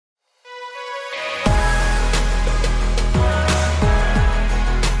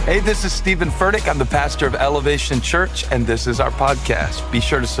Hey, this is Stephen Furtick. I'm the pastor of Elevation Church, and this is our podcast. Be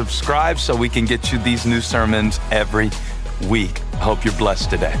sure to subscribe so we can get you these new sermons every week. I hope you're blessed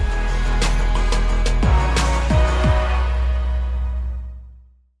today.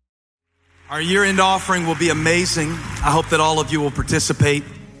 Our year-end offering will be amazing. I hope that all of you will participate.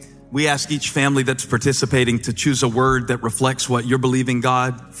 We ask each family that's participating to choose a word that reflects what you're believing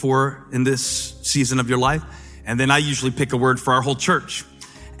God for in this season of your life. And then I usually pick a word for our whole church.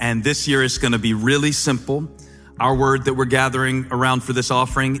 And this year is going to be really simple. Our word that we're gathering around for this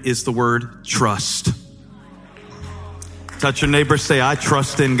offering is the word trust. Touch your neighbor, say, I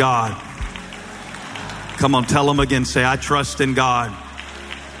trust in God. Come on, tell them again, say, I trust in God.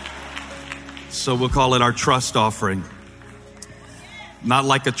 So we'll call it our trust offering. Not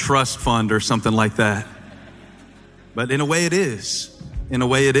like a trust fund or something like that. But in a way it is. In a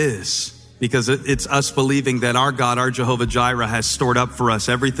way it is. Because it's us believing that our God, our Jehovah Jireh, has stored up for us.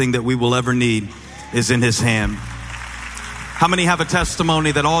 Everything that we will ever need is in his hand. How many have a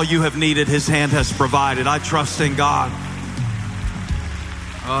testimony that all you have needed, his hand has provided? I trust in God.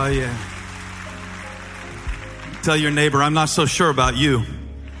 Oh, yeah. Tell your neighbor, I'm not so sure about you.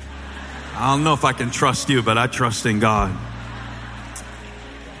 I don't know if I can trust you, but I trust in God.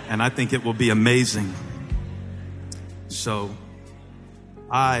 And I think it will be amazing. So,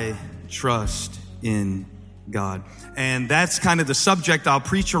 I trust in God. And that's kind of the subject I'll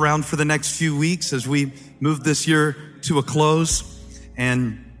preach around for the next few weeks as we move this year to a close.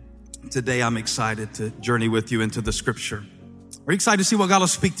 And today I'm excited to journey with you into the scripture. Are you excited to see what God will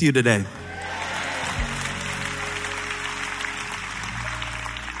speak to you today?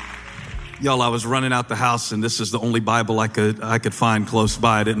 Y'all, I was running out the house and this is the only Bible I could find close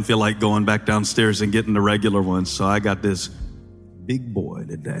by. I didn't feel like going back downstairs and getting the regular one. So I got this big boy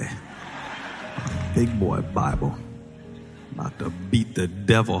today. Big boy Bible. About to beat the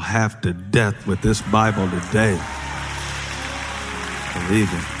devil half to death with this Bible today. Believe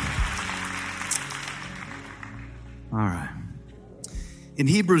it. All right. In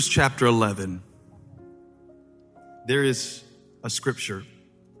Hebrews chapter 11, there is a scripture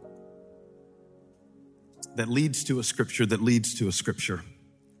that leads to a scripture that leads to a scripture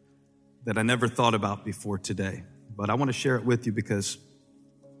that I never thought about before today. But I want to share it with you because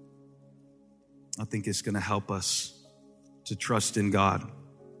I think it's going to help us to trust in God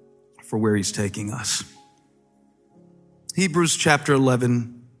for where he's taking us. Hebrews chapter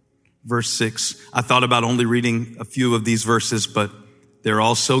 11, verse 6. I thought about only reading a few of these verses, but they're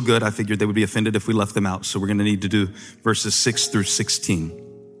all so good, I figured they would be offended if we left them out. So we're going to need to do verses 6 through 16.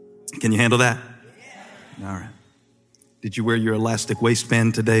 Can you handle that? All right. Did you wear your elastic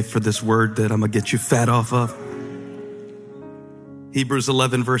waistband today for this word that I'm going to get you fat off of? Hebrews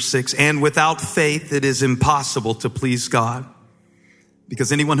 11, verse 6. And without faith, it is impossible to please God,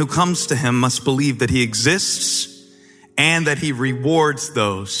 because anyone who comes to him must believe that he exists and that he rewards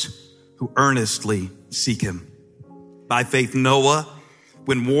those who earnestly seek him. By faith, Noah,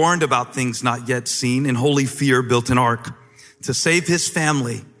 when warned about things not yet seen, in holy fear built an ark to save his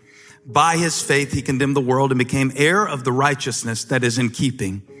family. By his faith, he condemned the world and became heir of the righteousness that is in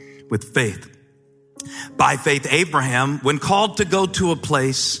keeping with faith. By faith, Abraham, when called to go to a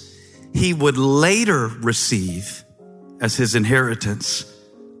place he would later receive as his inheritance,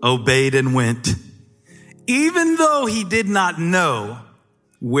 obeyed and went, even though he did not know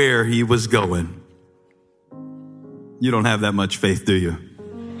where he was going. You don't have that much faith, do you?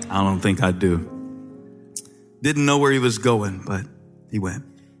 I don't think I do. Didn't know where he was going, but he went.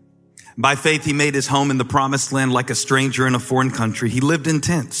 By faith, he made his home in the promised land like a stranger in a foreign country. He lived in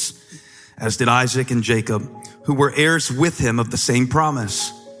tents, as did Isaac and Jacob, who were heirs with him of the same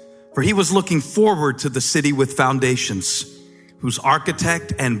promise. For he was looking forward to the city with foundations, whose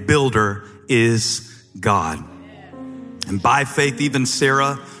architect and builder is God. And by faith, even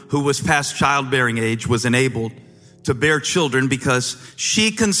Sarah, who was past childbearing age, was enabled to bear children because she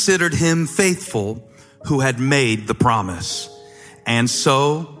considered him faithful who had made the promise. And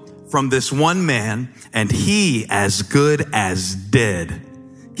so, from this one man, and he as good as dead,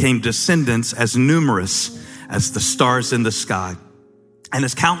 came descendants as numerous as the stars in the sky and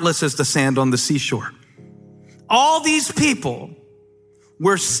as countless as the sand on the seashore. All these people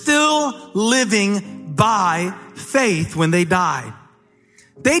were still living by faith when they died.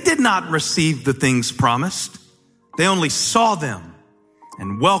 They did not receive the things promised. They only saw them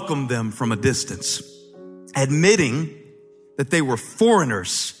and welcomed them from a distance, admitting that they were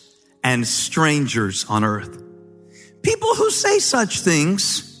foreigners and strangers on earth. People who say such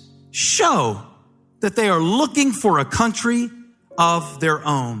things show that they are looking for a country of their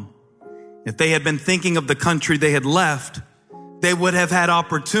own. If they had been thinking of the country they had left, they would have had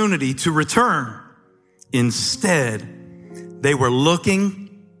opportunity to return. Instead, they were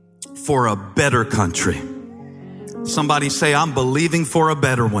looking for a better country. Somebody say, I'm believing for a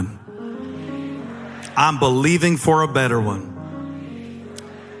better one. I'm believing for a better one.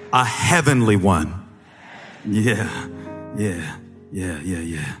 A heavenly one. Yeah.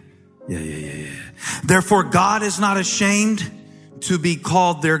 Therefore, God is not ashamed to be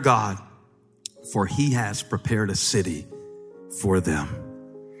called their God, for he has prepared a city for them.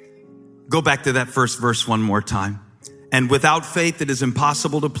 Go back to that first verse one more time. And without faith, it is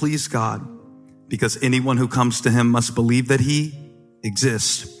impossible to please God, because anyone who comes to him must believe that he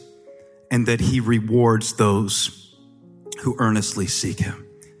exists and that he rewards those who earnestly seek him.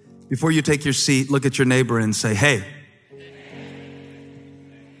 Before you take your seat, look at your neighbor and say, hey.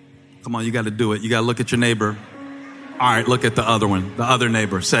 Come on, you got to do it. You got to look at your neighbor. All right, look at the other one, the other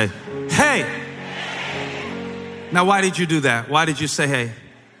neighbor. Say, hey. Now, why did you do that? Why did you say, hey?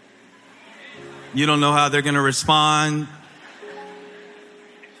 You don't know how they're going to respond.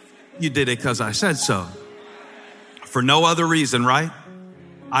 You did it because I said so. For no other reason, right?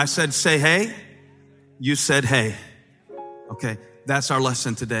 I said, say hey. You said, hey. Okay, that's our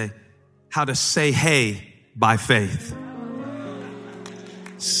lesson today. How to say hey by faith.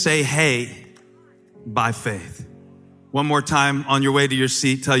 Say hey by faith. One more time on your way to your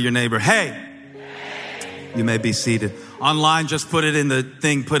seat, tell your neighbor, hey. You may be seated. Online, just put it in the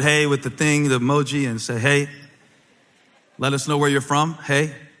thing. Put hey with the thing, the emoji, and say hey. Let us know where you're from.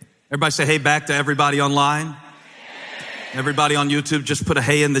 Hey. Everybody say hey back to everybody online. Everybody on YouTube, just put a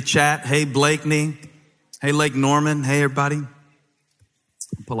hey in the chat. Hey, Blakeney. Hey, Lake Norman. Hey, everybody.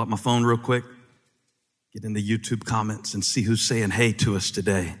 Pull up my phone real quick. Get in the YouTube comments and see who's saying hey to us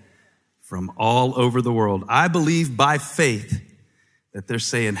today from all over the world. I believe by faith that they're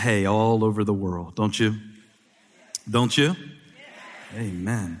saying hey all over the world. Don't you? Don't you?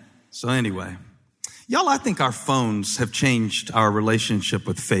 Amen. So anyway, y'all, I think our phones have changed our relationship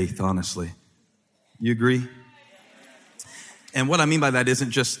with faith, honestly. You agree? And what I mean by that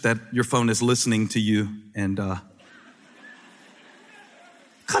isn't just that your phone is listening to you and,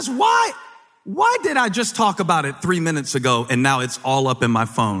 cause why did I just talk about it 3 minutes ago and now it's all up in my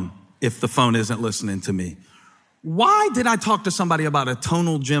phone if the phone isn't listening to me? Why did I talk to somebody about a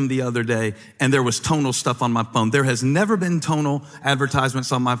tonal gym the other day and there was tonal stuff on my phone? There has never been tonal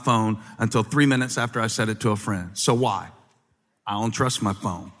advertisements on my phone until 3 minutes after I said it to a friend. So why? I don't trust my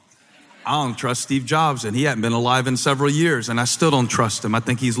phone. I don't trust Steve Jobs, and he hadn't been alive in several years, and I still don't trust him. I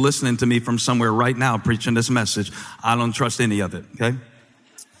think he's listening to me from somewhere right now preaching this message. I don't trust any of it, okay?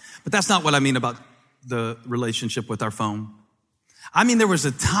 But that's not what I mean about the relationship with our phone. I mean, there was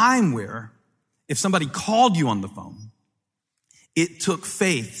a time where if somebody called you on the phone, it took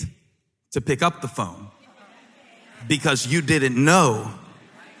faith to pick up the phone because you didn't know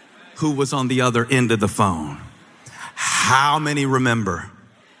who was on the other end of the phone. How many remember?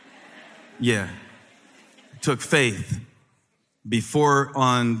 Yeah. It took faith. Before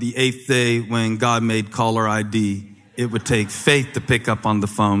on the 8th day when God made caller ID, it would take faith to pick up on the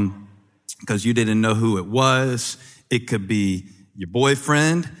phone because you didn't know who it was. It could be your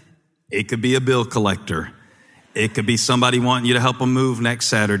boyfriend. It could be a bill collector. It could be somebody wanting you to help them move next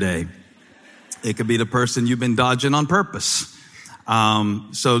Saturday. It could be the person you've been dodging on purpose.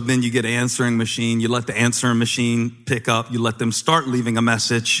 So then you get an answering machine. You let the answering machine pick up. You let them start leaving a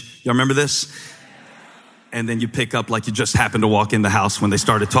message. Y'all remember this? And then you pick up like you just happened to walk in the house when they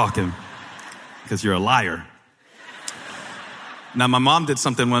started talking because you're a liar. Now, my mom did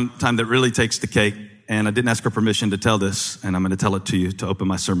something one time that really takes the cake, and I didn't ask her permission to tell this, and I'm going to tell it to you to open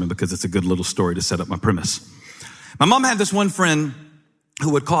my sermon because it's a good little story to set up my premise. My mom had this one friend who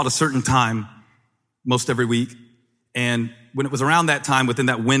would call at a certain time most every week, and when it was around that time, within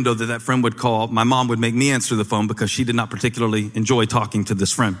that window that friend would call, my mom would make me answer the phone because she did not particularly enjoy talking to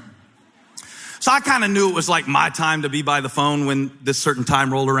this friend. So I kind of knew it was like my time to be by the phone when this certain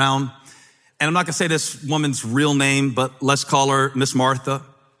time rolled around. And I'm not going to say this woman's real name, but let's call her Miss Martha.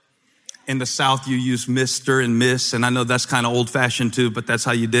 In the South, you use Mr. and Miss, and I know that's kind of old-fashioned too, but that's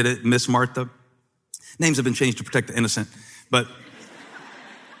how you did it, Miss Martha. Names have been changed to protect the innocent, but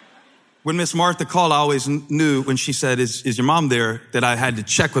when Miss Martha called, I always knew when she said, is your mom there, that I had to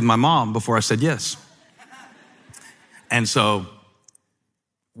check with my mom before I said yes. And so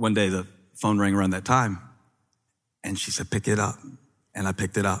one day the phone rang around that time and she said, pick it up. And I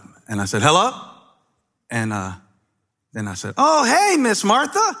picked it up and I said, hello? And then I said, oh, hey, Miss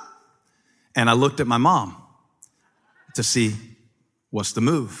Martha. And I looked at my mom to see what's the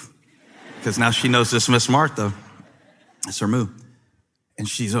move. Because now she knows this Miss Martha. That's her move. And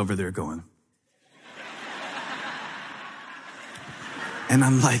she's over there going. And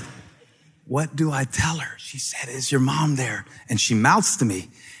I'm like, what do I tell her? She said, is your mom there? And she mouths to me,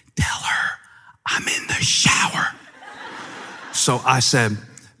 tell her I'm in the shower. So I said,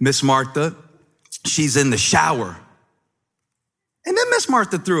 Miss Martha, she's in the shower. And then Miss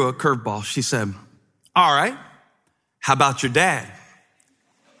Martha threw a curveball. She said, all right, how about your dad?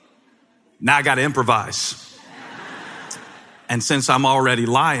 Now I got to improvise. And since I'm already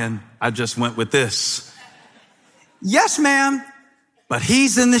lying, I just went with this. Yes, ma'am, but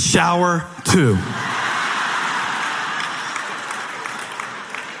he's in the shower too.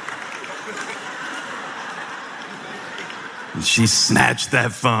 And she snatched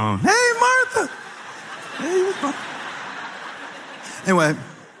that phone. Hey, Martha. Hey, anyway,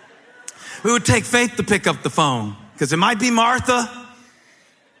 it would take faith to pick up the phone because it might be Martha.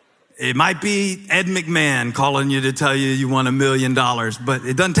 It might be Ed McMahon calling you to tell you won $1 million, but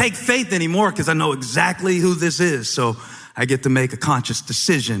it doesn't take faith anymore because I know exactly who this is. So I get to make a conscious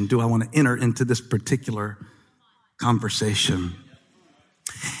decision. Do I want to enter into this particular conversation?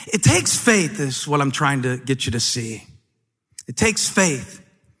 It takes faith is what I'm trying to get you to see. It takes faith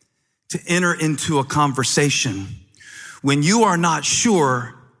to enter into a conversation when you are not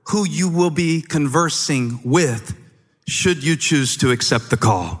sure who you will be conversing with should you choose to accept the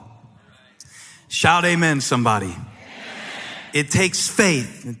call. Shout amen, somebody. Amen. It takes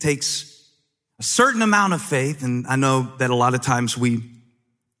faith. It takes a certain amount of faith. And I know that a lot of times we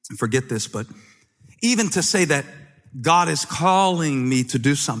forget this, but even to say that God is calling me to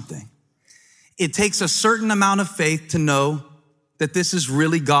do something, it takes a certain amount of faith to know that this is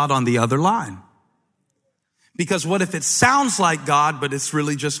really God on the other line. Because what if it sounds like God, but it's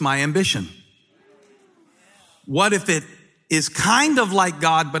really just my ambition? What if it is kind of like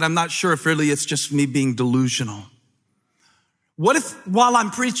God, but I'm not sure if really it's just me being delusional? What if while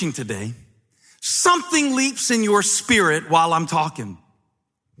I'm preaching today, something leaps in your spirit while I'm talking,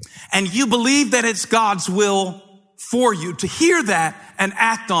 and you believe that it's God's will for you to hear that and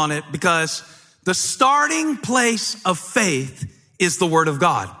act on it, because the starting place of faith is the Word of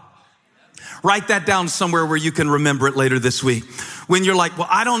God. Write that down somewhere where you can remember it later this week. When you're like, well,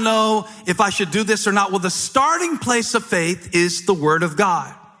 I don't know if I should do this or not. Well, the starting place of faith is the Word of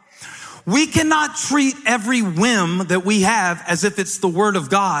God. We cannot treat every whim that we have as if it's the Word of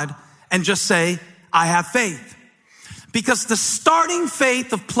God and just say, I have faith. Because the starting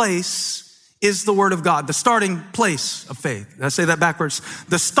faith of place is the Word of God. The starting place of faith. Did I say that backwards?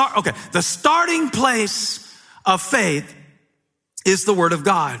 The starting place of faith is the Word of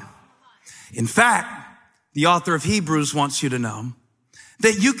God. In fact, the author of Hebrews wants you to know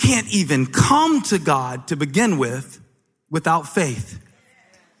that you can't even come to God to begin with without faith.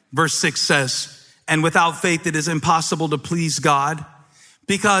 Verse 6 says, and without faith it is impossible to please God,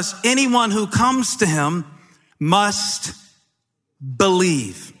 because anyone who comes to him must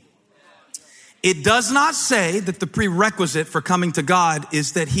believe. It does not say that the prerequisite for coming to God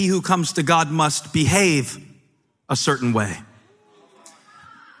is that he who comes to God must behave a certain way,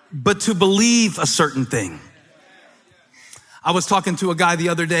 but to believe a certain thing. I was talking to a guy the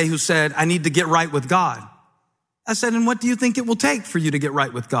other day who said, I need to get right with God. I said, and what do you think it will take for you to get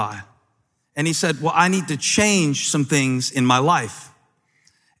right with God? And he said, well, I need to change some things in my life.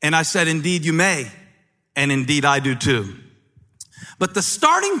 And I said, indeed you may. And indeed I do too. But the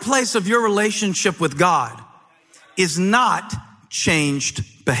starting place of your relationship with God is not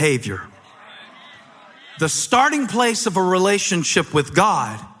changed behavior. The starting place of a relationship with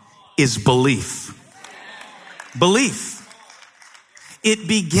God is belief. Belief. It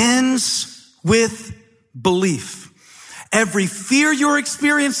begins with belief. Every fear you're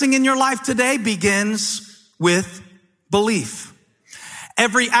experiencing in your life today begins with belief.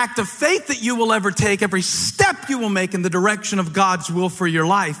 Every act of faith that you will ever take, every step you will make in the direction of God's will for your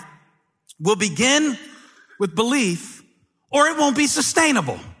life will begin with belief, or it won't be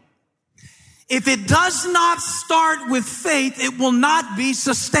sustainable. If it does not start with faith, it will not be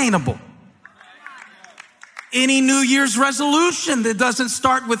sustainable. Any New Year's resolution that doesn't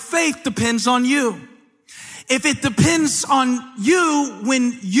start with faith depends on you. If it depends on you,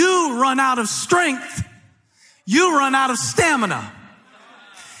 when you run out of strength, you run out of stamina.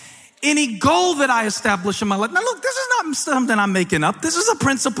 Any goal that I establish in my life. Now look, this is not something I'm making up. This is a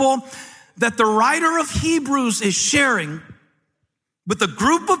principle that the writer of Hebrews is sharing with a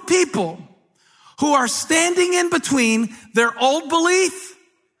group of people who are standing in between their old belief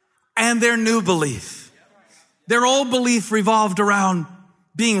and their new belief. Their old belief revolved around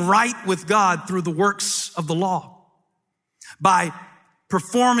being right with God through the works of the law. By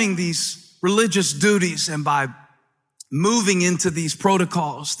performing these religious duties and by moving into these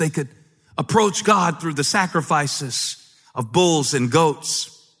protocols, they could approach God through the sacrifices of bulls and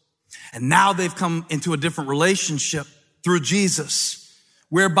goats. And now they've come into a different relationship through Jesus,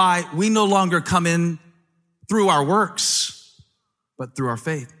 whereby we no longer come in through our works, but through our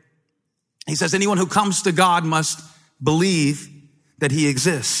faith. He says, anyone who comes to God must believe that he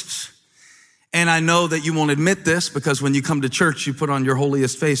exists. And I know that you won't admit this because when you come to church, you put on your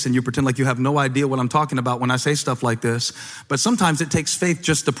holiest face and you pretend like you have no idea what I'm talking about when I say stuff like this. But sometimes it takes faith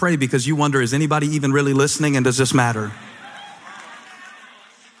just to pray because you wonder, is anybody even really listening and does this matter?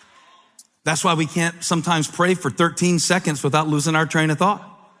 That's why we can't sometimes pray for 13 seconds without losing our train of thought.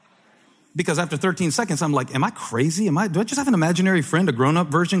 Because after 13 seconds, I'm like, am I crazy? Do I just have an imaginary friend, a grown-up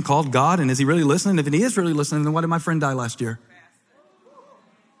version called God? And is he really listening? If he is really listening, then why did my friend die last year?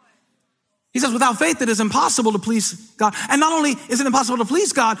 He says, without faith, it is impossible to please God. And not only is it impossible to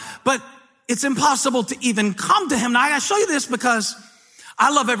please God, but it's impossible to even come to him. Now, I gotta show you this because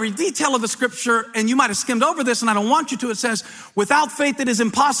I love every detail of the scripture, and you might have skimmed over this, and I don't want you to. It says, without faith, it is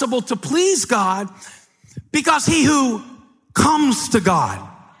impossible to please God because he who comes to God.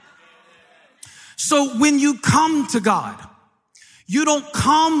 So when you come to God, you don't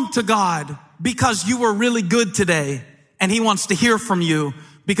come to God because you were really good today and he wants to hear from you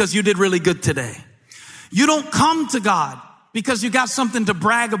because you did really good today. You don't come to God because you got something to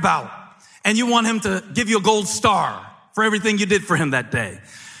brag about and you want him to give you a gold star for everything you did for him that day.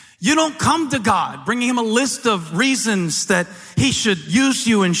 You don't come to God bringing him a list of reasons that he should use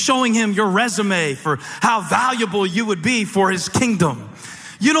you and showing him your resume for how valuable you would be for his kingdom.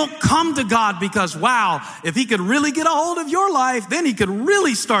 You don't come to God because, wow, if he could really get a hold of your life, then he could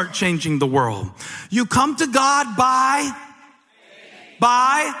really start changing the world. You come to God by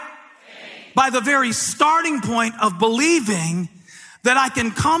the very starting point of believing that I can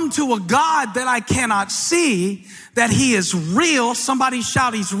come to a God that I cannot see, that he is real. Somebody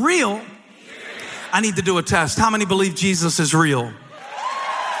shout, he's real. I need to do a test. How many believe Jesus is real?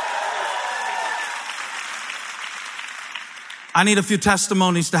 I need a few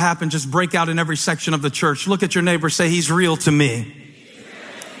testimonies to happen. Just break out in every section of the church. Look at your neighbor. Say, he's real to me.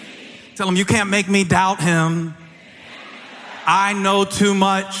 Tell him, you can't make me doubt him. I know too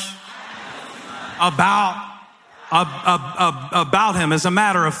much about him. As a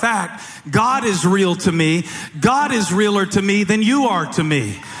matter of fact, God is real to me. God is realer to me than you are to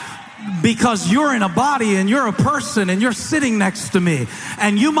me. Because you're in a body and you're a person and you're sitting next to me.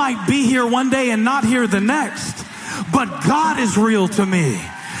 And you might be here one day and not here the next. But God is real to me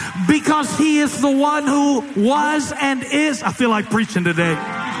because he is the one who was and is. I feel like preaching today.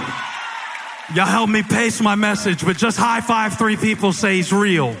 Y'all help me pace my message, but just high five 3 people, say he's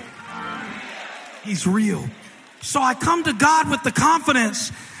real. He's real. So I come to God with the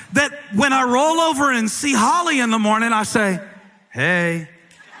confidence that when I roll over and see Holly in the morning, I say, hey.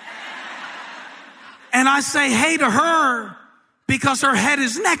 And I say hey to her because her head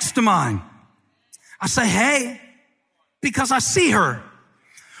is next to mine. I say hey because I see her.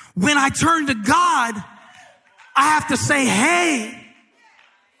 When I turn to God, I have to say hey.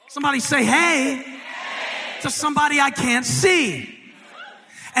 Somebody say hey to somebody I can't see.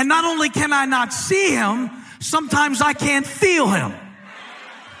 And not only can I not see him, sometimes I can't feel him.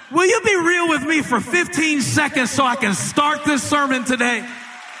 Will you be real with me for 15 seconds so I can start this sermon today?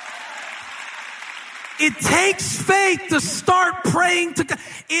 It takes faith to start praying to God.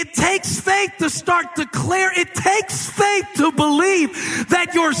 It takes faith to start declaring. It takes faith to believe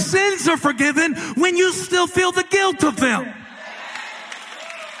that your sins are forgiven when you still feel the guilt of them.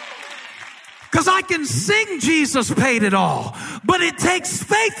 Because I can sing Jesus paid it all. But it takes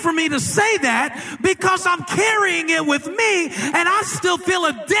faith for me to say that because I'm carrying it with me and I still feel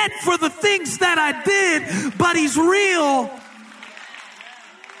a debt for the things that I did. But he's real.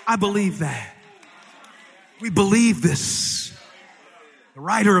 I believe that. We believe this. The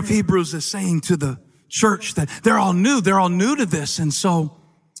writer of Hebrews is saying to the church that they're all new to this. And so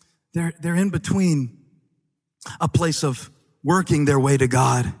they're in between a place of working their way to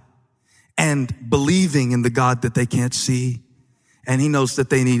God and believing in the God that they can't see. And he knows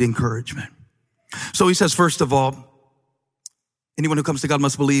that they need encouragement. So he says, first of all, anyone who comes to God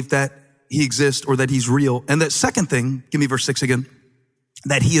must believe that he exists or that he's real. And that second thing, give me verse 6 again,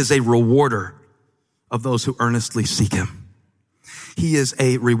 that he is a rewarder of those who earnestly seek him. He is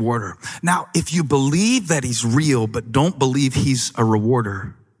a rewarder. Now, if you believe that he's real, but don't believe he's a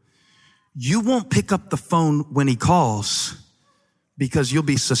rewarder, you won't pick up the phone when he calls because you'll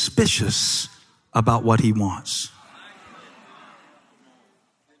be suspicious about what he wants.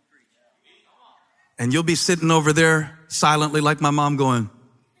 And you'll be sitting over there silently like my mom going,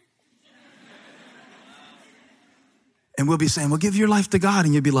 and we'll be saying, well, give your life to God.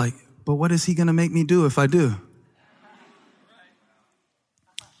 And you'll be like, but what is he going to make me do if I do?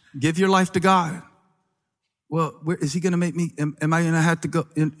 Give your life to God. Well, where is he going to make me? Am I going to have to go?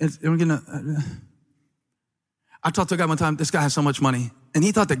 I talked to a guy one time, this guy has so much money, and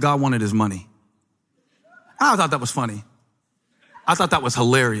he thought that God wanted his money. I thought that was funny. I thought that was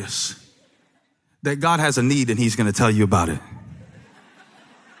hilarious. That God has a need and he's going to tell you about it.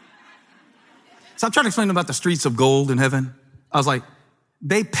 So I'm trying to explain about the streets of gold in heaven. I was like,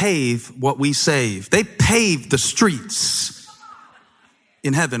 they pave what we save. They pave the streets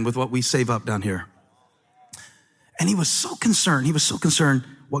in heaven with what we save up down here. And he was so concerned. He was so concerned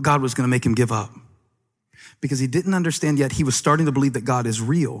what God was going to make him give up. Because he didn't understand yet. He was starting to believe that God is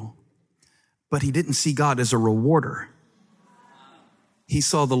real, but he didn't see God as a rewarder. He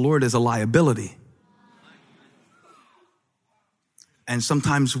saw the Lord as a liability. And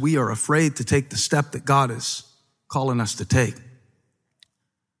sometimes we are afraid to take the step that God is calling us to take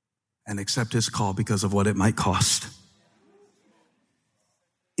and accept his call because of what it might cost.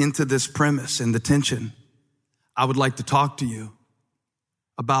 Into this premise and the tension, I would like to talk to you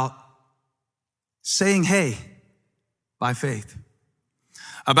about saying hey by faith.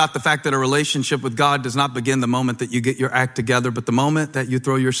 About the fact that a relationship with God does not begin the moment that you get your act together, but the moment that you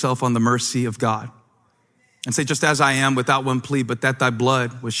throw yourself on the mercy of God and say, just as I am, without one plea, but that thy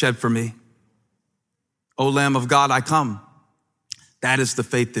blood was shed for me. O Lamb of God, I come. That is the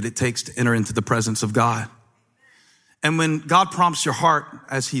faith that it takes to enter into the presence of God. And when God prompts your heart,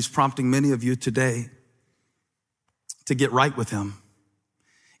 as he's prompting many of you today, to get right with him,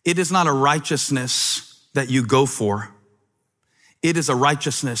 it is not a righteousness that you go for. It is a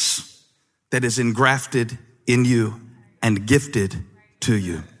righteousness that is engrafted in you and gifted to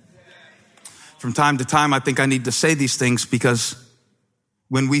you. From time to time, I think I need to say these things because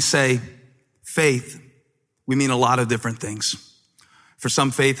when we say faith, we mean a lot of different things. For some,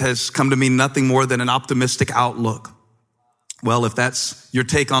 faith has come to mean nothing more than an optimistic outlook. Well, if that's your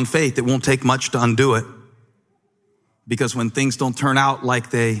take on faith, it won't take much to undo it. Because when things don't turn out like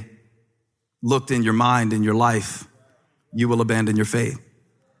they looked in your mind, in your life, you will abandon your faith.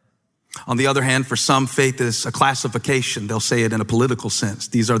 On the other hand, for some, faith is a classification. They'll say it in a political sense.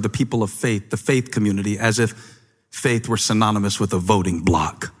 These are the people of faith, the faith community, as if faith were synonymous with a voting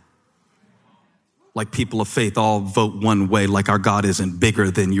block. Like people of faith all vote one way, like our God isn't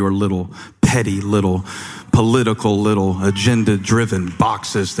bigger than your little petty, little political, little agenda-driven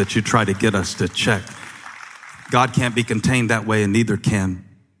boxes that you try to get us to check. God can't be contained that way, and neither can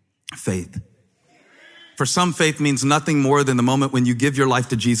faith. For some, faith means nothing more than the moment when you give your life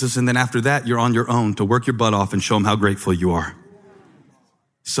to Jesus, and then after that, you're on your own to work your butt off and show him how grateful you are.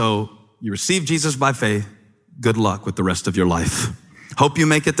 So you receive Jesus by faith. Good luck with the rest of your life. Hope you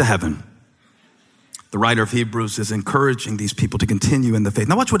make it to heaven. The writer of Hebrews is encouraging these people to continue in the faith.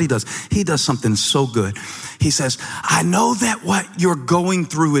 Now watch what he does. He does something so good. He says, I know that what you're going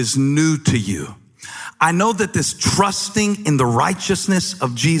through is new to you. I know that this trusting in the righteousness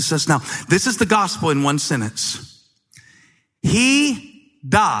of Jesus. Now, this is the gospel in one sentence. He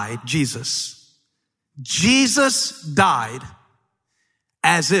died, Jesus. Jesus died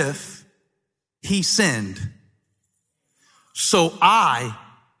as if he sinned. So I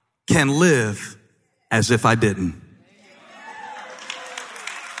can live as if I didn't.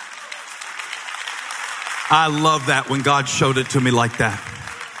 I love that when God showed it to me like that.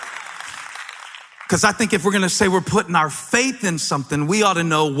 Because I think if we're going to say we're putting our faith in something, we ought to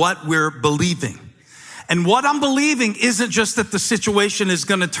know what we're believing. And what I'm believing isn't just that the situation is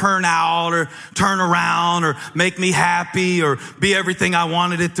going to turn out or turn around or make me happy or be everything I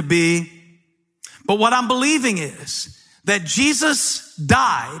wanted it to be. But what I'm believing is that Jesus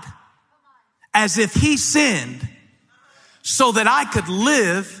died as if he sinned so that I could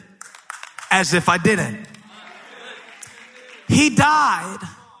live as if I didn't. He died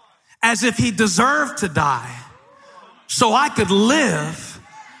as if he deserved to die, so I could live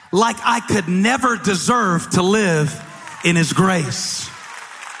like I could never deserve to live in his grace.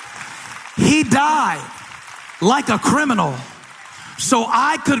 He died like a criminal, so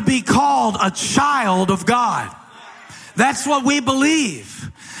I could be called a child of God. That's what we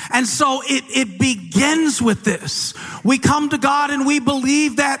believe. And so it begins with this. We come to God and we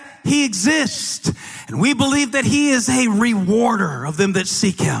believe that he exists. And we believe that he is a rewarder of them that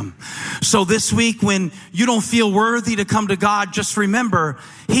seek him. So this week, when you don't feel worthy to come to God, just remember,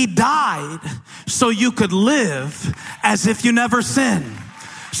 he died so you could live as if you never sinned.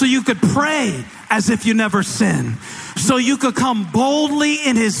 So you could pray as if you never sinned. So you could come boldly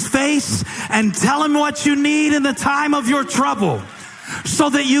in his face and tell him what you need in the time of your trouble. so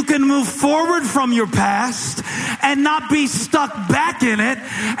that you can move forward from your past and not be stuck back in it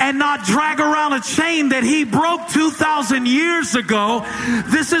and not drag around a chain that he broke 2,000 years ago.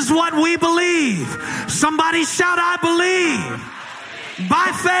 This is what we believe. Somebody shout, I believe,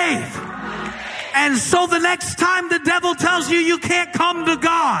 by faith. And so the next time the devil tells you you can't come to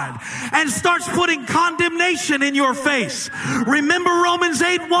God and starts putting condemnation in your face, remember Romans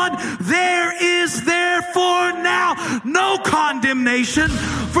 8:1, there is therefore now no condemnation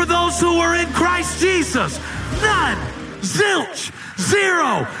for those who are in Christ Jesus. None. Zilch.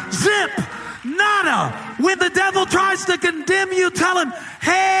 Zero. Zip. Nada. When the devil tries to condemn you, tell him,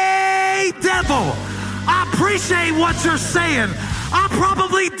 hey, devil, I appreciate what you're saying. I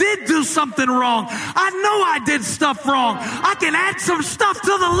probably did do something wrong. I know I did stuff wrong. I can add some stuff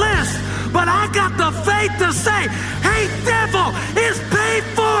to the list, but I got the faith to say, hey, devil, it's paid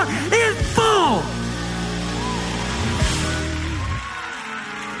for in full.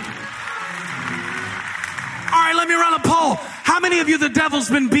 All right, let me run a poll. How many of you, the devil's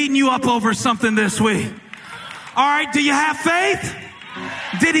been beating you up over something this week? All right, do you have faith?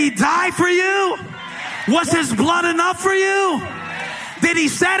 Did he die for you? Was his blood enough for you? Did he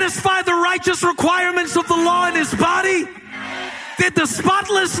satisfy the righteous requirements of the law in his body? Did the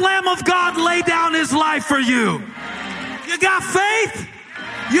spotless Lamb of God lay down his life for you? You got faith?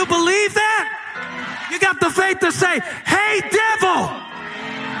 You believe that? You got the faith to say, hey, devil,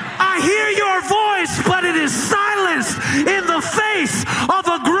 I hear your voice, but it is silenced in the face of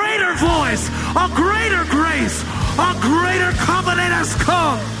a greater voice, a greater grace, a greater covenant has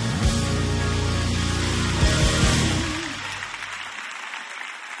come.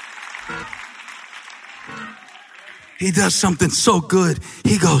 He does something so good.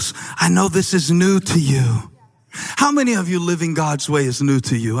 He goes, I know this is new to you. How many of you living God's way is new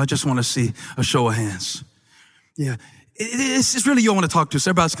to you? I just want to see a show of hands. Yeah. It's really you I want to talk to, so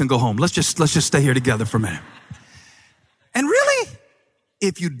everybody else can go home. Let's just stay here together for a minute. And really,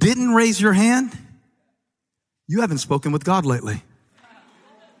 if you didn't raise your hand, you haven't spoken with God lately.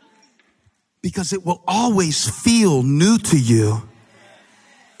 Because it will always feel new to you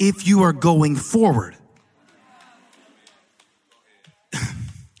if you are going forward.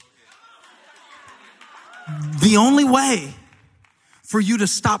 The only way for you to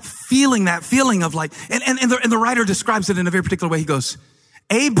stop feeling that feeling of like, and the writer describes it in a very particular way. He goes,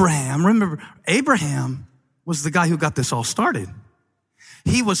 Abraham, remember, Abraham was the guy who got this all started.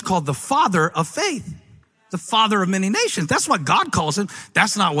 He was called the father of faith, the father of many nations. That's what God calls him.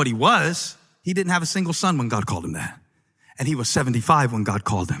 That's not what he was. He didn't have a single son when God called him that. And he was 75 when God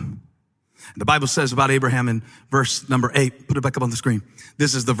called him. The Bible says about Abraham in verse number 8, put it back up on the screen.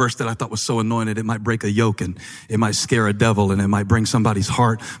 This is the verse that I thought was so anointed. It might break a yoke and it might scare a devil and it might bring somebody's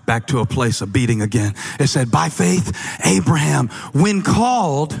heart back to a place of beating again. It said, by faith, Abraham, when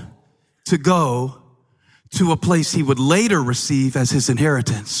called to go to a place he would later receive as his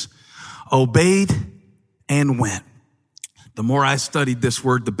inheritance, obeyed and went. The more I studied this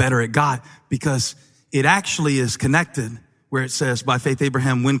word, the better it got, because it actually is connected where it says, by faith,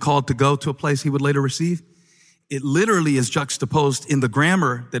 Abraham, when called to go to a place he would later receive. It literally is juxtaposed in the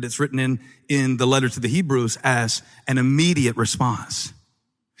grammar that it's written in the letter to the Hebrews as an immediate response.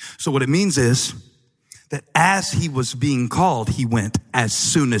 So what it means is that as he was being called, he went as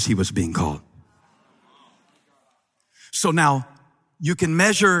soon as he was being called. So now you can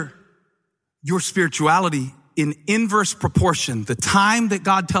measure your spirituality in inverse proportion. The time that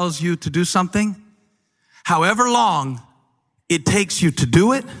God tells you to do something, however long it takes you to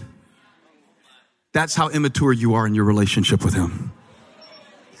do it, that's how immature you are in your relationship with him.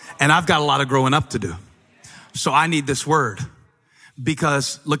 And I've got a lot of growing up to do. So I need this word,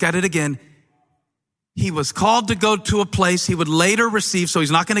 because look at it again. He was called to go to a place he would later receive. So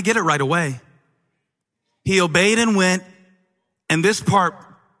he's not going to get it right away. He obeyed and went. And this part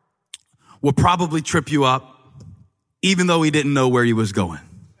will probably trip you up, even though he didn't know where he was going.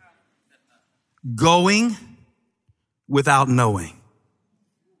 Going without knowing.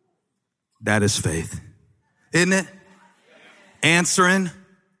 That is faith, isn't it? Answering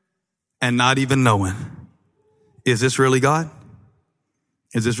and not even knowing. Is this really God?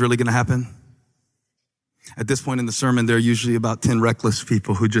 Is this really going to happen? At this point in the sermon, there are usually about 10 reckless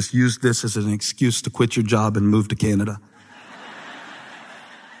people who just use this as an excuse to quit your job and move to Canada.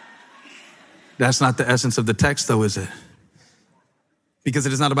 That's not the essence of the text, though, is it? Because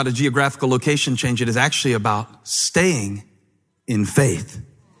it is not about a geographical location change. It is actually about staying in faith.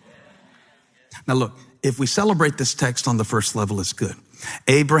 Now look, if we celebrate this text on the first level, it's good.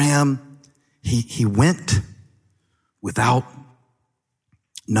 Abraham, he went without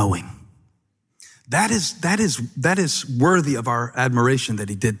knowing. That is worthy of our admiration that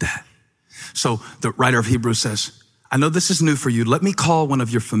he did that. So the writer of Hebrews says, I know this is new for you. Let me call one of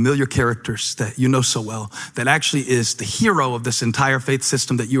your familiar characters that you know so well, that actually is the hero of this entire faith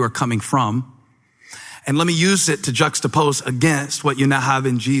system that you are coming from. And let me use it to juxtapose against what you now have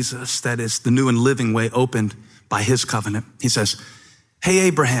in Jesus, that is the new and living way opened by his covenant. He says, hey,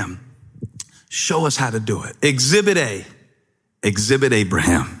 Abraham, show us how to do it. Exhibit A, exhibit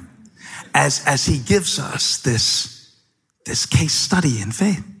Abraham, as he gives us this case study in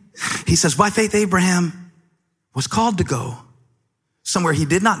faith. He says, by faith, Abraham was called to go somewhere he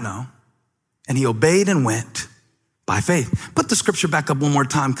did not know, and he obeyed and went by faith. Put the scripture back up one more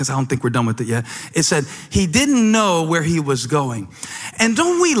time, because I don't think we're done with it yet. It said, he didn't know where he was going. And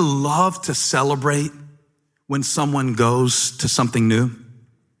don't we love to celebrate when someone goes to something new?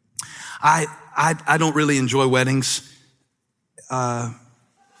 I don't really enjoy weddings.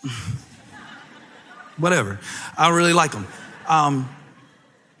 Whatever. I don't really like them.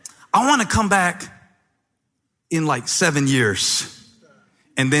 I want to come back in like 7 years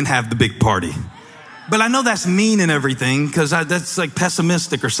and then have the big party. But I know that's mean and everything, because that's like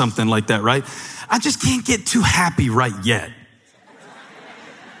pessimistic or something like that, right? I just can't get too happy right yet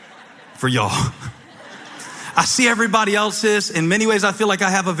for y'all. I see everybody else's. In many ways, I feel like I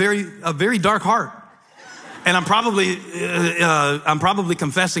have a very dark heart. And I'm probably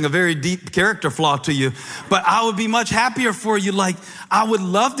confessing a very deep character flaw to you, but I would be much happier for you. Like, I would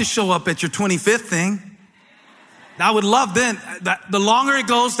love to show up at your 25th thing. I would love then. The longer it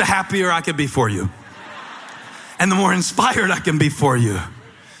goes, the happier I can be for you. And the more inspired I can be for you.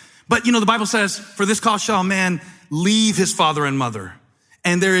 But the Bible says, for this cause shall a man leave his father and mother.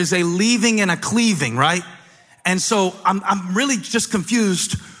 And there is a leaving and a cleaving, right? And so I'm really just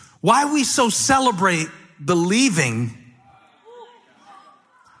confused why we so celebrate the leaving,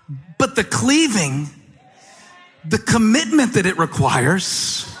 but the cleaving, the commitment that it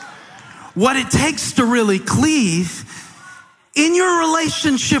requires, what it takes to really cleave in your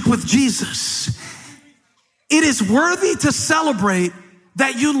relationship with Jesus. It is worthy to celebrate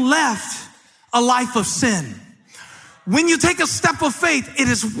that you left a life of sin. When you take a step of faith, it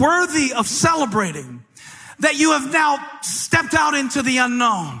is worthy of celebrating that you have now stepped out into the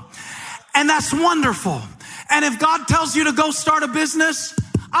unknown. And that's wonderful. And if God tells you to go start a business,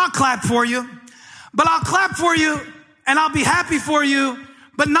 I'll clap for you. But I'll clap for you and I'll be happy for you,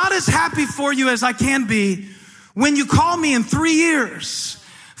 but not as happy for you as I can be when you call me in 3 years,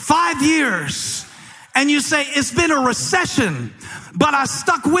 5 years, and you say, it's been a recession, but I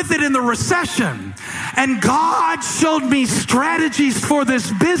stuck with it in the recession. And God showed me strategies for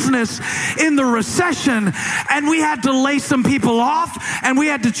this business in the recession. And we had to lay some people off, and we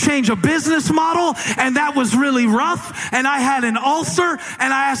had to change a business model. And that was really rough. And I had an ulcer,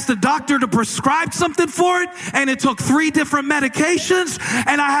 and I asked the doctor to prescribe something for it. And it took 3 different medications.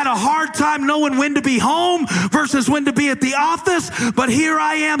 And I had a hard time knowing when to be home versus when to be at the office. But here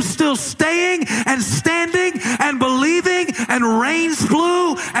I am, still staying and standing and believing, and rains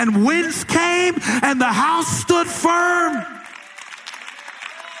blew and winds came and the house stood firm.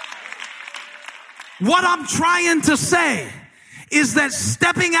 What I'm trying to say is that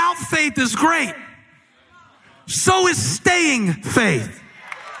stepping out faith is great. So is staying faith.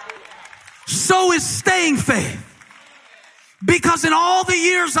 So is staying faith. Because in all the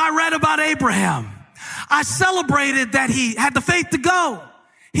years I read about Abraham, I celebrated that he had the faith to go.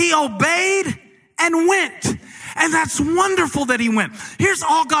 He obeyed and went. And that's wonderful that he went. Here's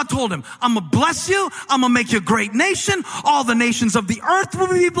all God told him. I'm going to bless you. I'm going to make you a great nation. All the nations of the earth will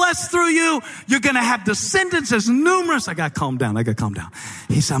be blessed through you. You're going to have descendants as numerous. I got to calm down.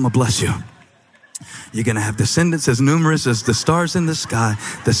 He said, I'm going to bless you. You're going to have descendants as numerous as the stars in the sky,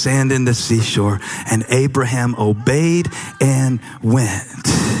 the sand in the seashore. And Abraham obeyed and went.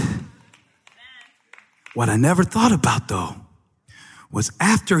 What I never thought about, though, was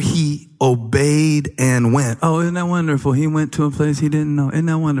after he obeyed and went. Oh, isn't that wonderful? He went to a place he didn't know. Isn't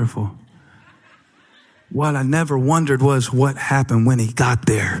that wonderful? What I never wondered was what happened when he got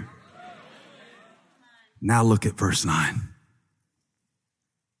there. Now look at verse 9.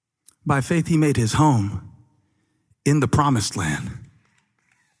 By faith, he made his home in the promised land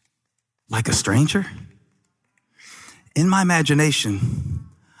like a stranger. In my imagination,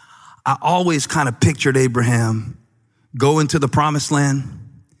 I always kind of pictured Abraham go into the promised land,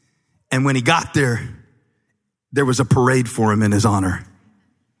 and when he got there, there was a parade for him in his honor.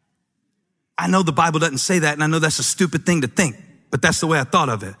 I know the Bible doesn't say that, and I know that's a stupid thing to think, but that's the way I thought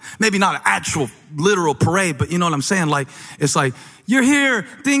of it. Maybe not an actual literal parade, but you know what I'm saying? Like, it's like, you're here,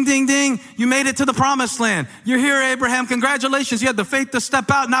 ding, ding, ding, you made it to the promised land. You're here, Abraham, congratulations, you had the faith to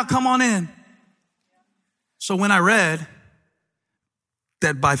step out, now come on in. So when I read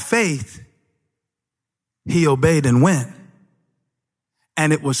that by faith, he obeyed and went,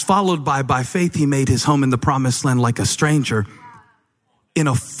 and it was followed by faith, he made his home in the promised land like a stranger in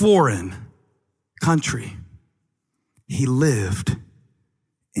a foreign country. He lived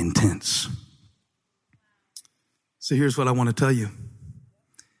in tents. So here's what I want to tell you.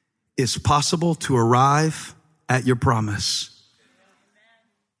 It's possible to arrive at your promise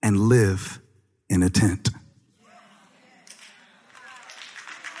and live in a tent.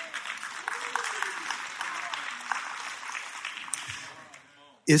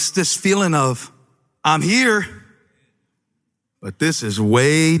 It's this feeling of, I'm here, but this is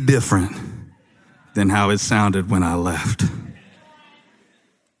way different than how it sounded when I left.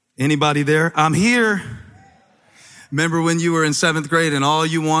 Anybody there? I'm here. Remember when you were in 7th grade and all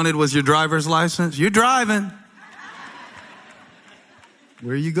you wanted was your driver's license? You're driving.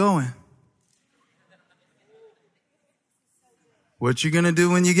 Where are you going? What you gonna do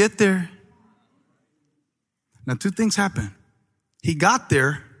when you get there? Now, 2 things happen. He got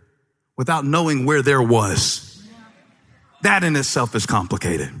there without knowing where there was. That in itself is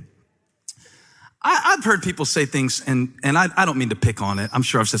complicated. I've heard people say things, and I don't mean to pick on it. I'm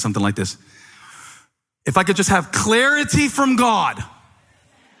sure I've said something like this. If I could just have clarity from God.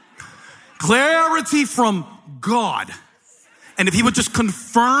 Clarity from God. And if he would just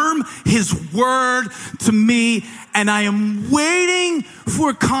confirm his word to me, and I am waiting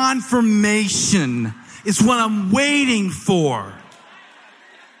for confirmation, is what I'm waiting for.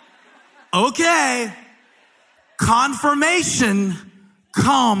 Okay. Confirmation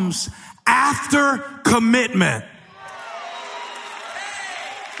comes after commitment.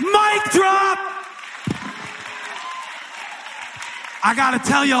 Mic drop. I got to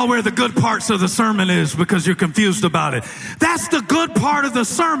tell y'all where the good parts of the sermon is because you're confused about it. That's the good part of the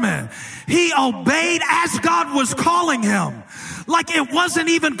sermon. He obeyed as God was calling him. Like it wasn't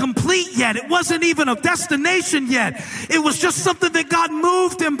even complete yet. It wasn't even a destination yet. It was just something that God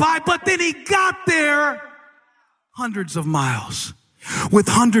moved him by. But then he got there hundreds of miles with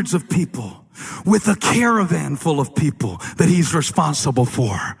hundreds of people, with a caravan full of people that he's responsible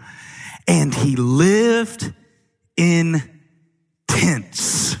for. And he lived in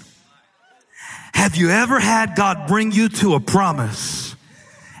tents. Have you ever had God bring you to a promise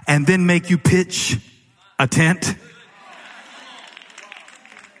and then make you pitch a tent?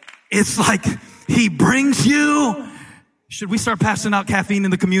 It's like he brings you. Should we start passing out caffeine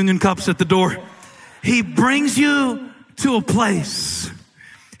in the communion cups at the door? He brings you to a place.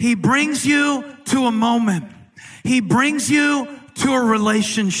 He brings you to a moment. He brings you to a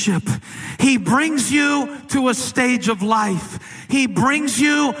relationship. He brings you to a stage of life. He brings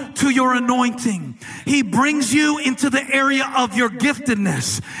you to your anointing. He brings you into the area of your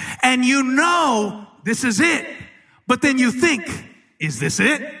giftedness. And you know this is it. But then you think, is this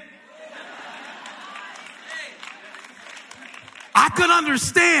it? I could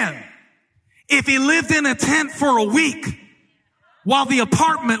understand if he lived in a tent for a week while the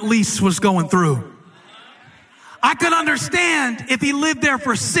apartment lease was going through. I could understand if he lived there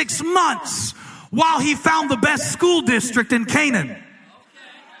for 6 months while he found the best school district in Canaan.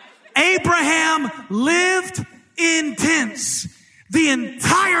 Abraham lived in tents the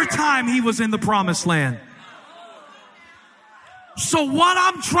entire time he was in the promised land. So what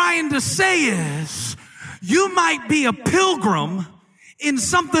I'm trying to say is, you might be a pilgrim in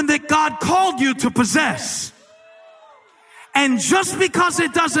something that God called you to possess. And just because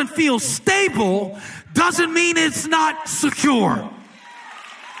it doesn't feel stable doesn't mean it's not secure.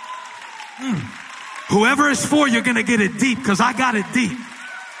 Whoever is for, you're going to get it deep, because I got it deep.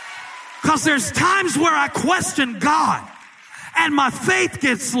 Because there's times where I question God and my faith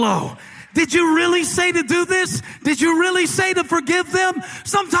gets low. Did you really say to do this? Did you really say to forgive them?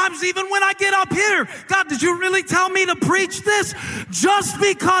 Sometimes even when I get up here, God, did you really tell me to preach this? Just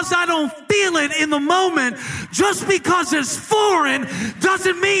because I don't feel it in the moment, just because it's foreign,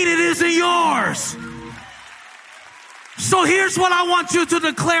 doesn't mean it isn't yours. So here's what I want you to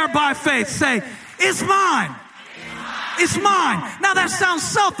declare by faith. Say, it's mine. It's mine. Now that sounds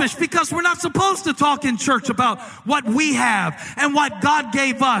selfish because we're not supposed to talk in church about what we have and what God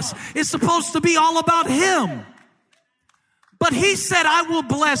gave us. It's supposed to be all about him. But he said, I will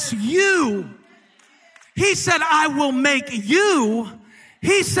bless you. He said, I will make you.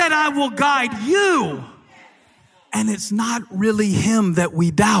 He said, I will guide you. And it's not really him that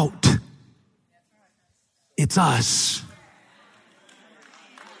we doubt. It's us.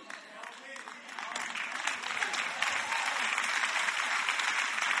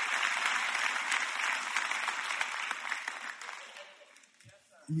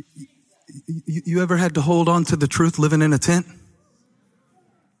 You ever had to hold on to the truth living in a tent?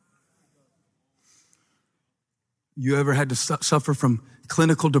 You ever had to suffer from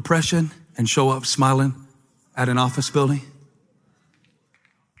clinical depression and show up smiling at an office building?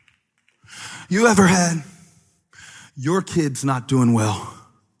 You ever had your kids not doing well,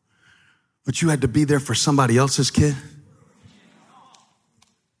 but you had to be there for somebody else's kid?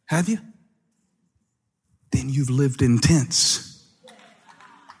 Have you? Then you've lived in tents.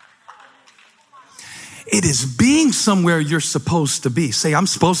 It is being somewhere you're supposed to be. Say, I'm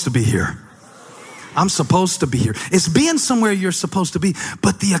supposed to be here. I'm supposed to be here. It's being somewhere you're supposed to be,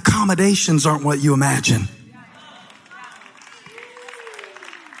 but the accommodations aren't what you imagine.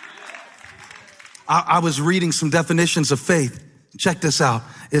 I was reading some definitions of faith. Check this out.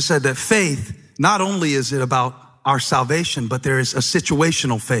 It said that faith, not only is it about our salvation, but there is a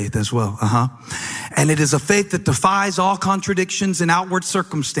situational faith as well. And it is a faith that defies all contradictions and outward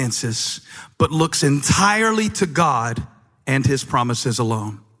circumstances, but looks entirely to God and his promises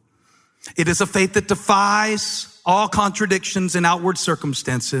alone. It is a faith that defies all contradictions and outward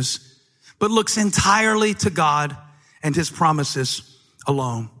circumstances, but looks entirely to God and his promises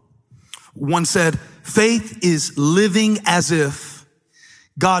alone. One said, faith is living as if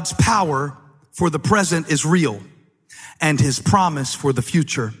God's power for the present is real and his promise for the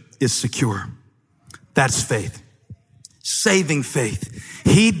future is secure. That's faith. Saving faith.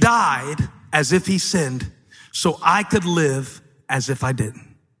 He died as if he sinned so I could live as if I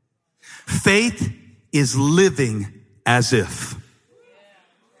didn't. Faith is living as if.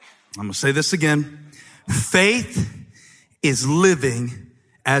 I'm going to say this again. Faith is living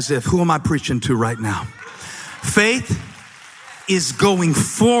as if. Who am I preaching to right now? Faith is going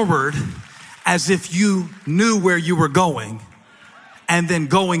forward as if you knew where you were going and then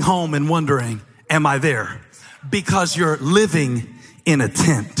going home and wondering, am I there? Because you're living in a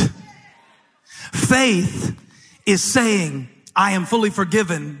tent. Faith is saying, I am fully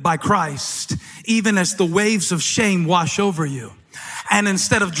forgiven by Christ, even as the waves of shame wash over you. And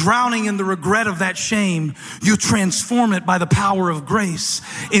instead of drowning in the regret of that shame, you transform it by the power of grace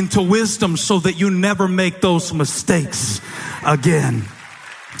into wisdom so that you never make those mistakes again.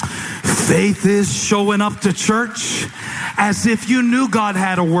 Faith is showing up to church as if you knew God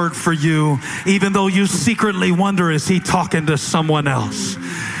had a word for you, even though you secretly wonder, is he talking to someone else?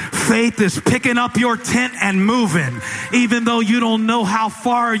 Faith is picking up your tent and moving, even though you don't know how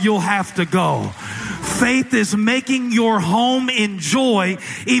far you'll have to go. Faith is making your home in joy,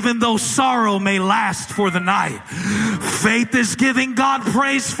 even though sorrow may last for the night. Faith is giving God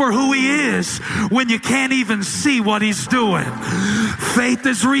praise for who he is when you can't even see what he's doing. Faith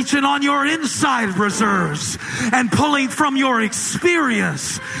is reaching on your inside reserves and pulling from your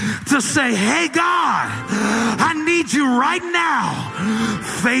experience to say, hey God, I need you right now.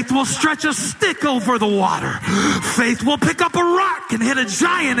 Faith will stretch a stick over the water. Faith will pick up a rock and hit a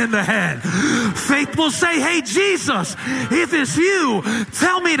giant in the head. Faith will say, hey Jesus, if it's you,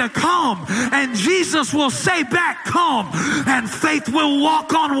 tell me to come. And Jesus will say back, come. And faith will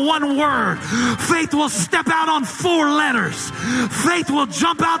walk on one word. Faith will step out on 4 letters. Faith will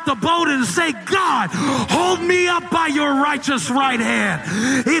jump out the boat and say, God, hold me up by your righteous right hand.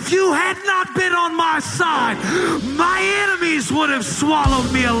 If you had not been on my side, my enemies would have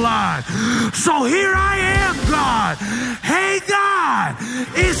swallowed me alive. So here I am, God. Hey God,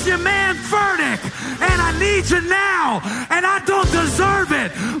 it's your man Furtick, and I need you now, and I don't deserve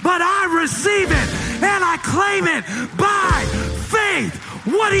it, but I receive it, and I claim it by faith.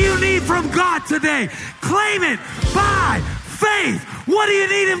 What do you need from God today? Claim it by faith. What do you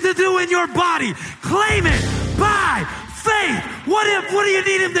need him to do in your body? Claim it by faith. What do you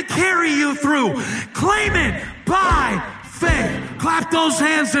need him to carry you through? Claim it by faith. Clap those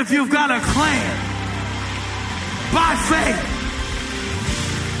hands if you've got a claim. By faith.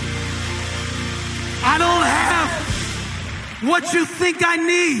 I don't have what you think I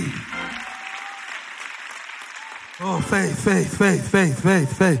need. Oh, faith.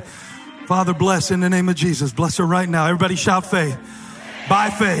 Father, bless in the name of Jesus. Bless her right now. Everybody shout faith.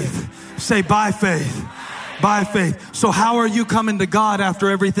 By faith. Say by faith. By faith. So how are you coming to God after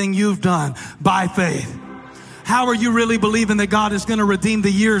everything you've done? By faith. How are you really believing that God is going to redeem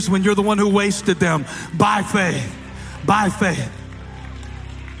the years when you're the one who wasted them? By faith. By faith.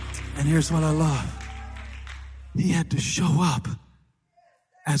 And here's what I love. He had to show up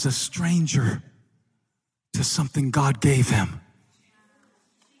as a stranger to something God gave him.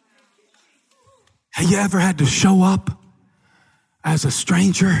 Have you ever had to show up as a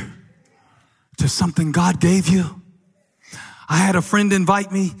stranger to something God gave you? I had a friend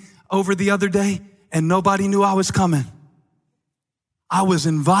invite me over the other day, and nobody knew I was coming. I was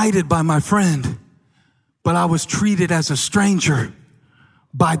invited by my friend, but I was treated as a stranger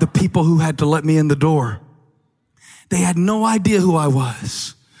by the people who had to let me in the door. They had no idea who I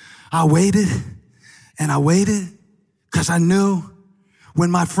was. I waited and I waited because I knew when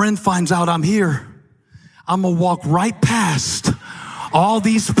my friend finds out I'm here, I'm going to walk right past all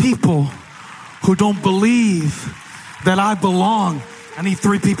these people who don't believe that I belong. I need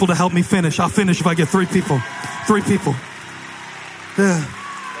 3 people to help me finish. I'll finish if I get 3 people. 3 people. Yeah.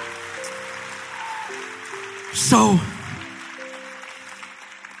 So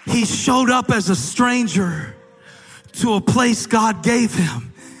he showed up as a stranger to a place God gave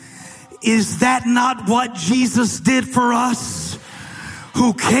him. Is that not what Jesus did for us?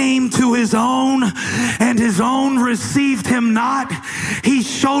 Who came to his own and his own received him not. He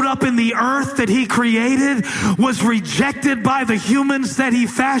showed up in the earth that he created, was rejected by the humans that he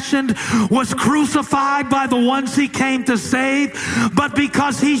fashioned, was crucified by the ones he came to save. But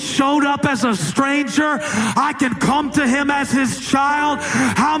because he showed up as a stranger, I can come to him as his child.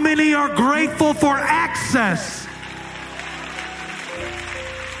 How many are grateful for access?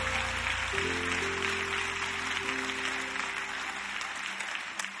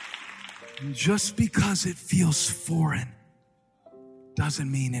 Just because it feels foreign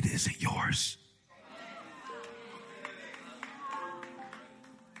doesn't mean it isn't yours.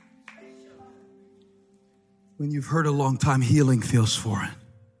 When you've heard a long time healing feels foreign,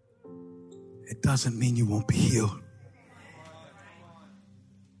 it doesn't mean you won't be healed.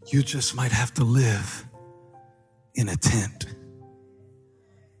 You just might have to live in a tent.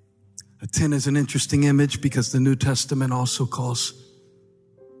 A tent is an interesting image because the New Testament also calls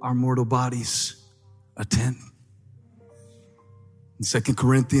our mortal bodies a tent. In 2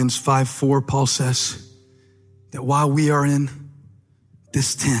 Corinthians 5:4, Paul says that while we are in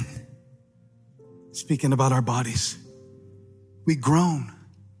this tent, speaking about our bodies, we groan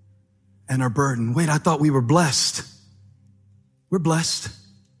and are burdened. Wait, I thought we were blessed. We're blessed,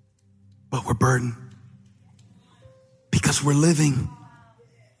 but we're burdened because we're living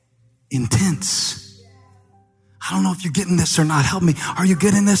in tents. I don't know if you're getting this or not. Help me. Are you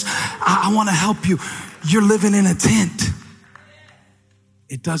getting this? I want to help you. You're living in a tent.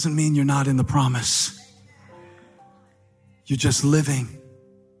 It doesn't mean you're not in the promise. You're just living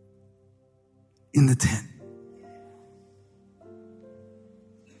in the tent.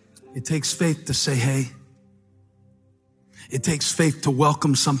 It takes faith to say, hey. It takes faith to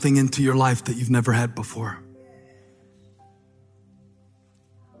welcome something into your life that you've never had before.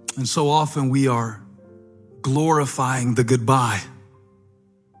 And so often we are glorifying the goodbye,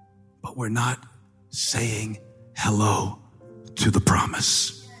 but we're not saying hello to the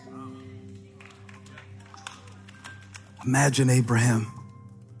promise. Imagine Abraham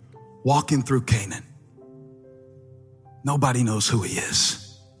walking through Canaan. Nobody knows who he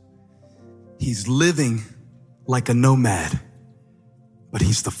is. He's living like a nomad, but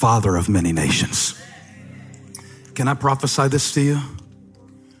he's the father of many nations. Can I prophesy this to you?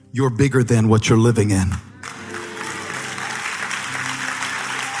 You're bigger than what you're living in.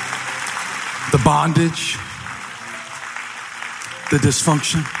 The bondage, the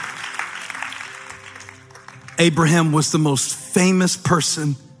dysfunction. Abraham was the most famous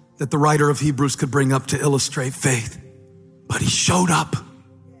person that the writer of Hebrews could bring up to illustrate faith, but he showed up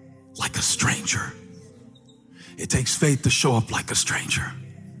like a stranger. It takes faith to show up like a stranger.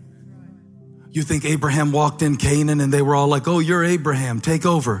 You think Abraham walked in Canaan and they were all like, oh, you're Abraham, take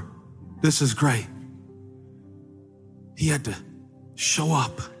over. This is great. He had to show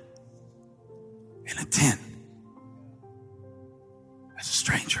up in a tent as a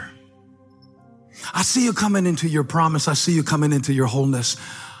stranger. I see you coming into your promise. I see you coming into your wholeness.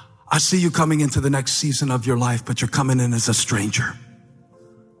 I see you coming into the next season of your life, but you're coming in as a stranger.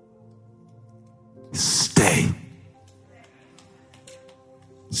 Stay.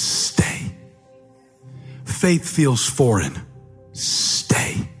 Stay. Faith feels foreign.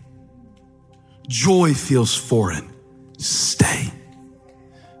 Stay. Joy feels foreign. Stay.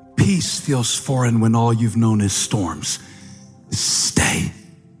 Peace feels foreign when all you've known is storms. Stay.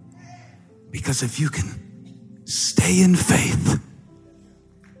 Because if you can stay in faith,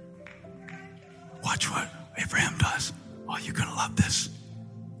 watch what Abraham does. Oh, you're going to love this.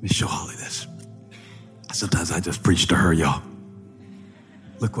 Let me show Holly this. Sometimes I just preach to her, y'all.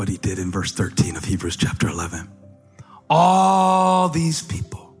 Look what he did in verse 13 of Hebrews chapter 11. All these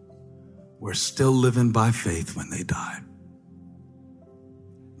people were still living by faith when they died.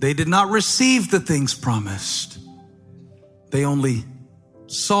 They did not receive the things promised. They only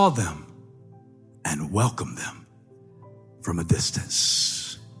saw them and welcomed them from a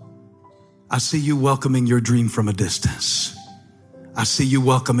distance. I see you welcoming your dream from a distance. I see you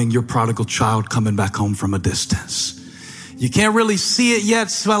welcoming your prodigal child coming back home from a distance. You can't really see it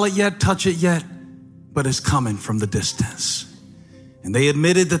yet, smell it yet, touch it yet, but it's coming from the distance. And they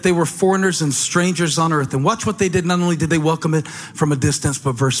admitted that they were foreigners and strangers on earth. And watch what they did. Not only did they welcome it from a distance,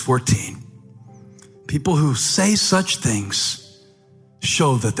 but verse 14. People who say such things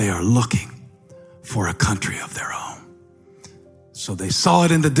show that they are looking for a country of their own. So they saw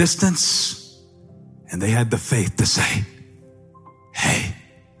it in the distance and they had the faith to say, hey,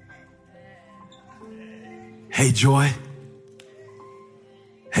 hey, joy.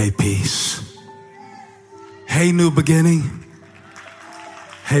 Hey, peace. Hey, new beginning.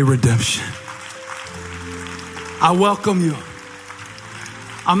 Hey, redemption. I welcome you.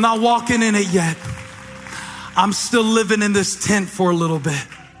 I'm not walking in it yet. I'm still living in this tent for a little bit,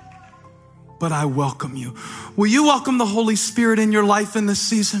 but I welcome you. Will you welcome the Holy Spirit in your life in this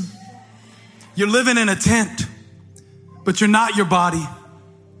season? You're living in a tent, but you're not your body.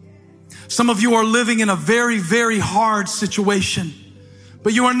 Some of you are living in a very, very hard situation,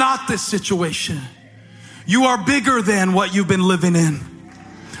 but you are not this situation. You are bigger than what you've been living in.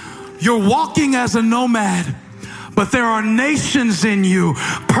 You're walking as a nomad, but there are nations in you,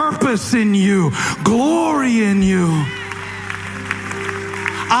 purpose in you, glory in you.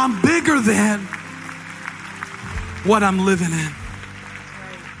 I'm bigger than what I'm living in.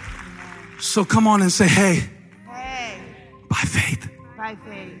 So come on and say, hey, by faith. By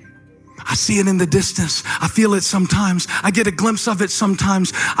faith. I see it in the distance. I feel it sometimes. I get a glimpse of it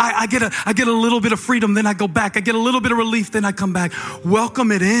sometimes. I get a little bit of freedom, then I go back. I get a little bit of relief, then I come back.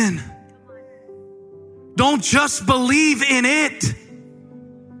 Welcome it in. Don't just believe in it.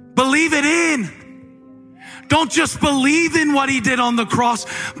 Believe it in. Don't just believe in what he did on the cross.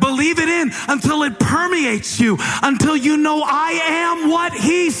 Believe it in until it permeates you, until you know I am what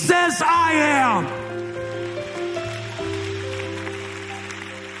he says I am.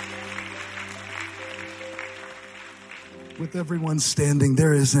 With everyone standing,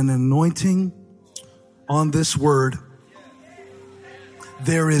 there is an anointing on this word.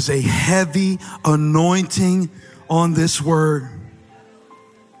 There is a heavy anointing on this word.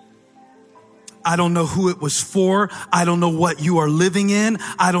 I don't know who it was for. I don't know what you are living in.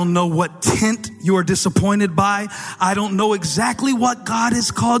 I don't know what tent you are disappointed by. I don't know exactly what God has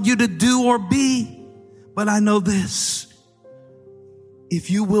called you to do or be. But I know this.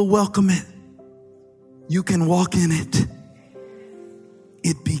 If you will welcome it, you can walk in it.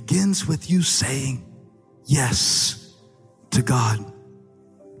 It begins with you saying yes to God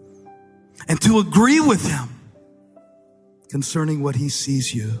and to agree with him concerning what he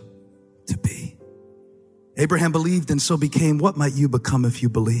sees you to be. Abraham believed and so became. What might you become if you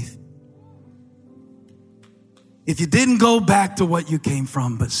believe? If you didn't go back to what you came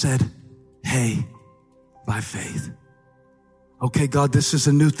from, but said, hey, by faith. Okay, God, this is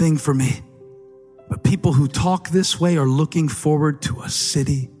a new thing for me. But people who talk this way are looking forward to a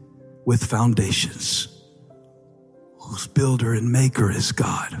city with foundations, whose builder and maker is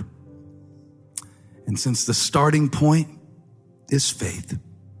God. And since the starting point is faith,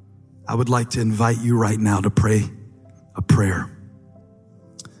 I would like to invite you right now to pray a prayer.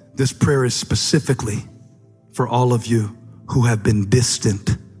 This prayer is specifically for all of you who have been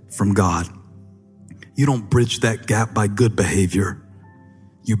distant from God. You don't bridge that gap by good behavior.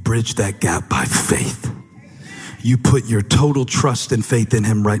 You bridge that gap by faith. You put your total trust and faith in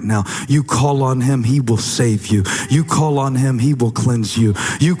him right now. You call on him, he will save you. You call on him, he will cleanse you.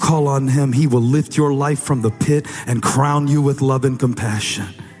 You call on him, he will lift your life from the pit and crown you with love and compassion.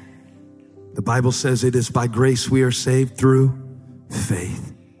 The Bible says it is by grace we are saved through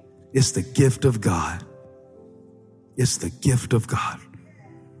faith. It's the gift of God. It's the gift of God.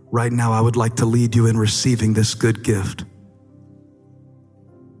 Right now, I would like to lead you in receiving this good gift.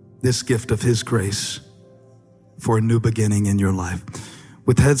 This gift of his grace for a new beginning in your life.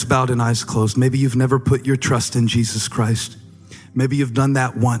 With heads bowed and eyes closed, maybe you've never put your trust in Jesus Christ. Maybe you've done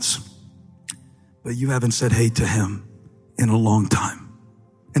that once, but you haven't said hey to him in a long time.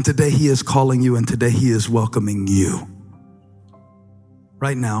 And today he is calling you, and today he is welcoming you.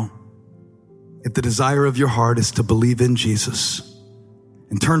 Right now, if the desire of your heart is to believe in Jesus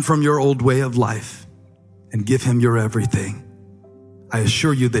and turn from your old way of life and give him your everything, I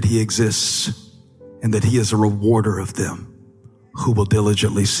assure you that he exists and that he is a rewarder of them who will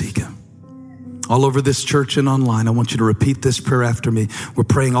diligently seek him. All over this church and online, I want you to repeat this prayer after me. We're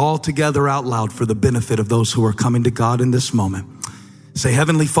praying all together out loud for the benefit of those who are coming to God in this moment. Say,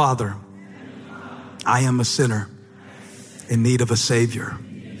 Heavenly Father, I am a sinner in need of a Savior.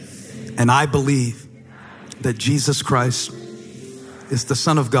 And I believe that Jesus Christ is the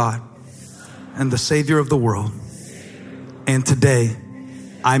Son of God and the Savior of the world. And today,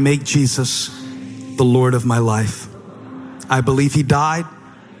 I make Jesus the Lord of my life. I believe he died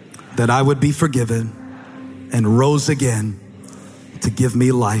that I would be forgiven and rose again to give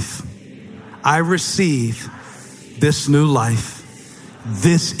me life. I receive this new life.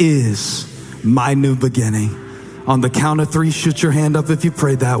 This is my new beginning. On the count of 3, shoot your hand up if you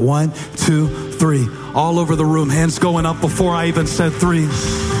prayed that. 1, 2, 3. All over the room, hands going up before I even said 3.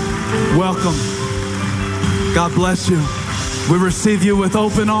 Welcome. God bless you. We receive you with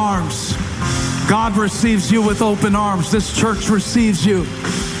open arms. God receives you with open arms. This church receives you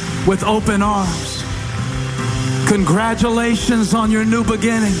with open arms. Congratulations on your new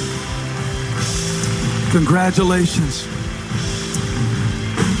beginning. Congratulations.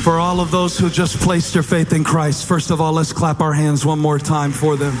 For all of those who just placed your faith in Christ, first of all, let's clap our hands one more time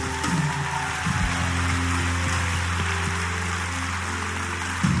for them.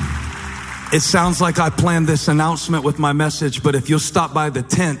 It sounds like I planned this announcement with my message, but if you'll stop by the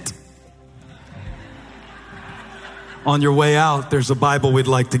tent on your way out, there's a Bible we'd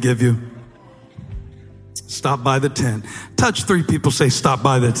like to give you. Stop by the tent. Touch 3 people, say, stop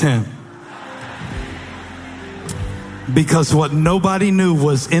by the tent. Because what nobody knew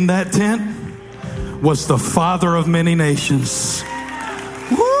was in that tent was the Father of many nations.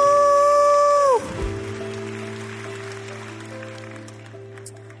 Woo!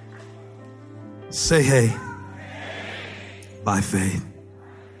 Say hey. By faith.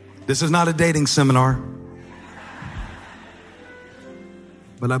 This is not a dating seminar.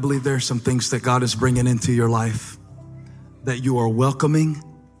 But I believe there are some things that God is bringing into your life that you are welcoming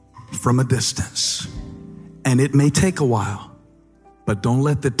from a distance. And it may take a while, but don't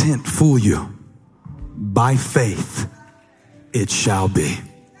let the tent fool you. By faith, it shall be.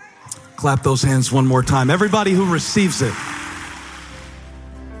 Clap those hands one more time. Everybody who receives it.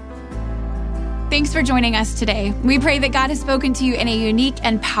 Thanks for joining us today. We pray that God has spoken to you in a unique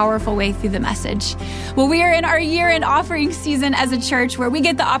and powerful way through the message. Well, we are in our year-end offering season as a church where we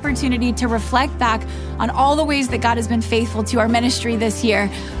get the opportunity to reflect back on all the ways that God has been faithful to our ministry this year,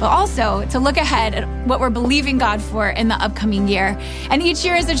 but also to look ahead at what we're believing God for in the upcoming year. And each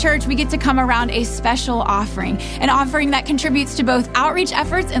year as a church, we get to come around a special offering, an offering that contributes to both outreach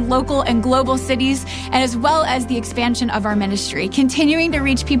efforts in local and global cities, and as well as the expansion of our ministry, continuing to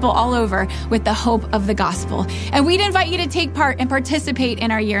reach people all over with the hope of the gospel. And we'd invite you to take part and participate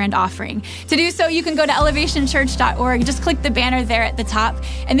in our year-end offering. To do so, you can go to elevationchurch.org, just click the banner there at the top,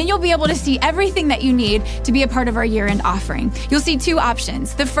 and then you'll be able to see everything that you need to be a part of our year-end offering. You'll see 2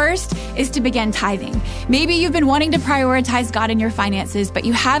 options. The first is to begin tithing. Maybe you've been wanting to prioritize God in your finances, but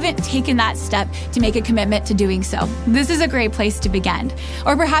you haven't taken that step to make a commitment to doing so. This is a great place to begin.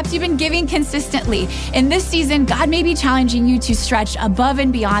 Or perhaps you've been giving consistently. In this season, God may be challenging you to stretch above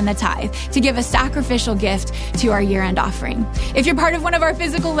and beyond the tithe, to give a sacrificial gift to our year-end offering. If you're part of one of our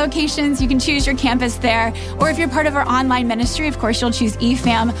physical locations, you can choose your campus there. Or if you're part of our online ministry, of course, you'll choose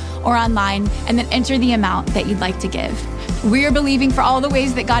eFam or online and then enter the amount that you'd like to give. We are believing for all the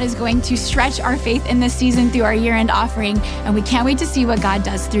ways that God is going to stretch our faith in this season through our year-end offering, and we can't wait to see what God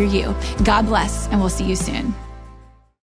does through you. God bless, and we'll see you soon.